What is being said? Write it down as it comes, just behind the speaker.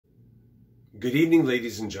Good evening,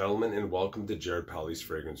 ladies and gentlemen, and welcome to Jared Powley's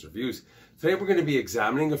Fragrance Reviews. Today we're going to be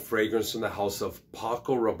examining a fragrance from the house of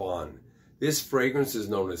Paco Rabanne. This fragrance is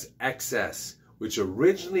known as XS, which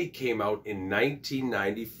originally came out in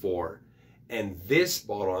 1994. And this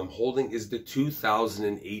bottle I'm holding is the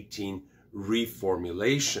 2018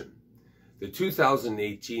 reformulation. The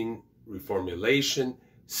 2018 reformulation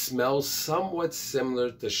smells somewhat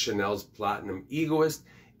similar to Chanel's Platinum Egoist,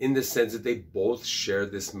 in the sense that they both share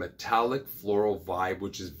this metallic floral vibe,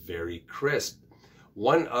 which is very crisp.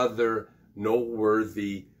 One other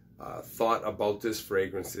noteworthy thought about this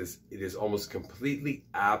fragrance is it is almost completely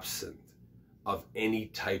absent of any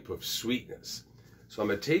type of sweetness. So I'm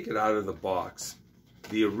going to take it out of the box.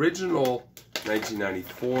 The original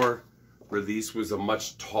 1994 release was a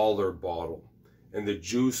much taller bottle, and the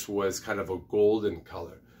juice was kind of a golden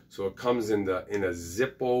color. So it comes in a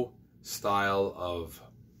Zippo style of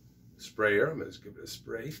sprayer. I'm going to just give it a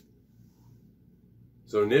spray.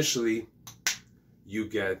 So initially you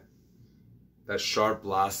get that sharp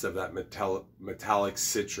blast of that metallic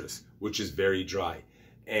citrus, which is very dry,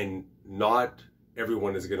 and not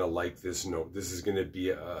everyone is going to like this note. This is going to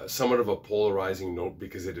be somewhat of a polarizing note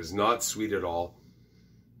because it is not sweet at all.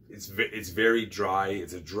 It's very dry.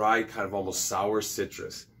 It's a dry kind of almost sour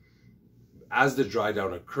citrus. As the dry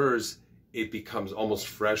down occurs, it becomes almost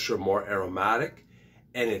fresher, more aromatic,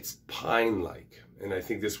 and it's pine-like. And I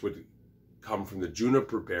think this would come from the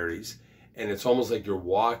juniper berries, and it's almost like you're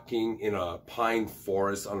walking in a pine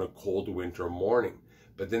forest on a cold winter morning.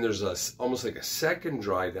 But then there's almost like a second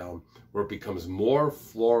dry down where it becomes more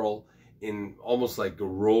floral in almost like a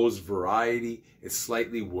rose variety. It's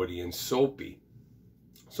slightly woody and soapy.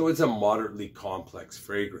 So it's a moderately complex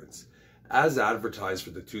fragrance. As advertised for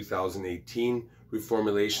the 2018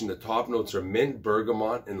 reformulation, the top notes are mint,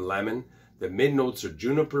 bergamot, and lemon. The mid notes are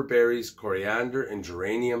juniper berries, coriander, and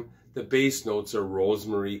geranium. The base notes are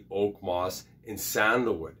rosemary, oak moss, and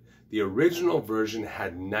sandalwood. The original version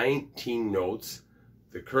had 19 notes.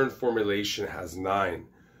 The current formulation has 9.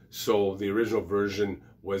 So the original version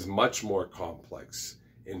was much more complex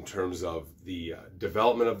in terms of the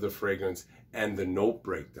development of the fragrance and the note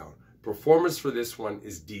breakdown. Performance for this one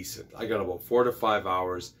is decent. I got about 4 to 5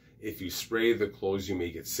 hours. If you spray the clothes, you may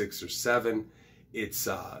get 6 or 7. It's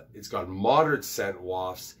got moderate scent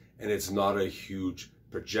wafts, and it's not a huge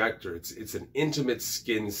projector. It's an intimate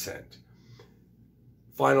skin scent.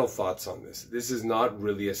 Final thoughts on this. This is not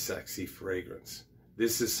really a sexy fragrance.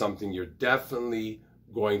 This is something you're definitely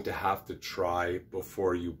going to have to try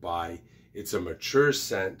before you buy. It's a mature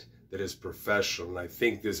scent that is professional, and I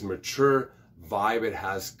think this mature vibe it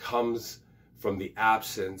has comes from the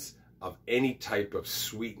absence of any type of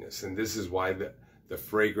sweetness, and this is why the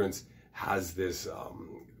fragrance has this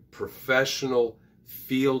professional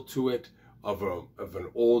feel to it of an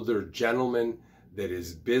older gentleman that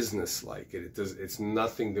is businesslike. It's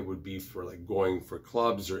nothing that would be for like going for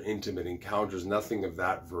clubs or intimate encounters, nothing of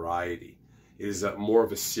that variety. It is more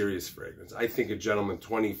of a serious fragrance. I think a gentleman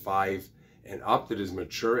 25 and up that is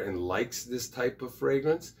mature and likes this type of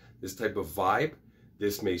fragrance, this type of vibe,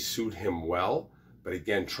 this may suit him well. But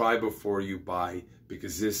again, try before you buy,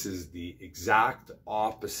 because this is the exact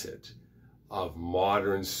opposite of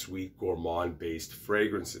modern sweet gourmand based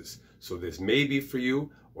fragrances. So this may be for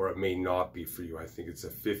you or it may not be for you. I think it's a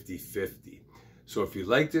 50-50. So if you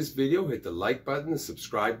like this video, hit the like button, the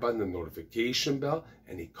subscribe button, the notification bell.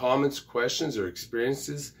 Any comments, questions, or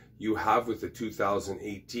experiences you have with the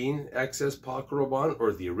 2018 XS Paco Rabanne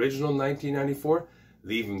or the original 1994,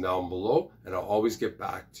 leave them down below and I'll always get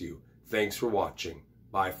back to you. Thanks for watching.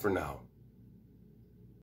 Bye for now.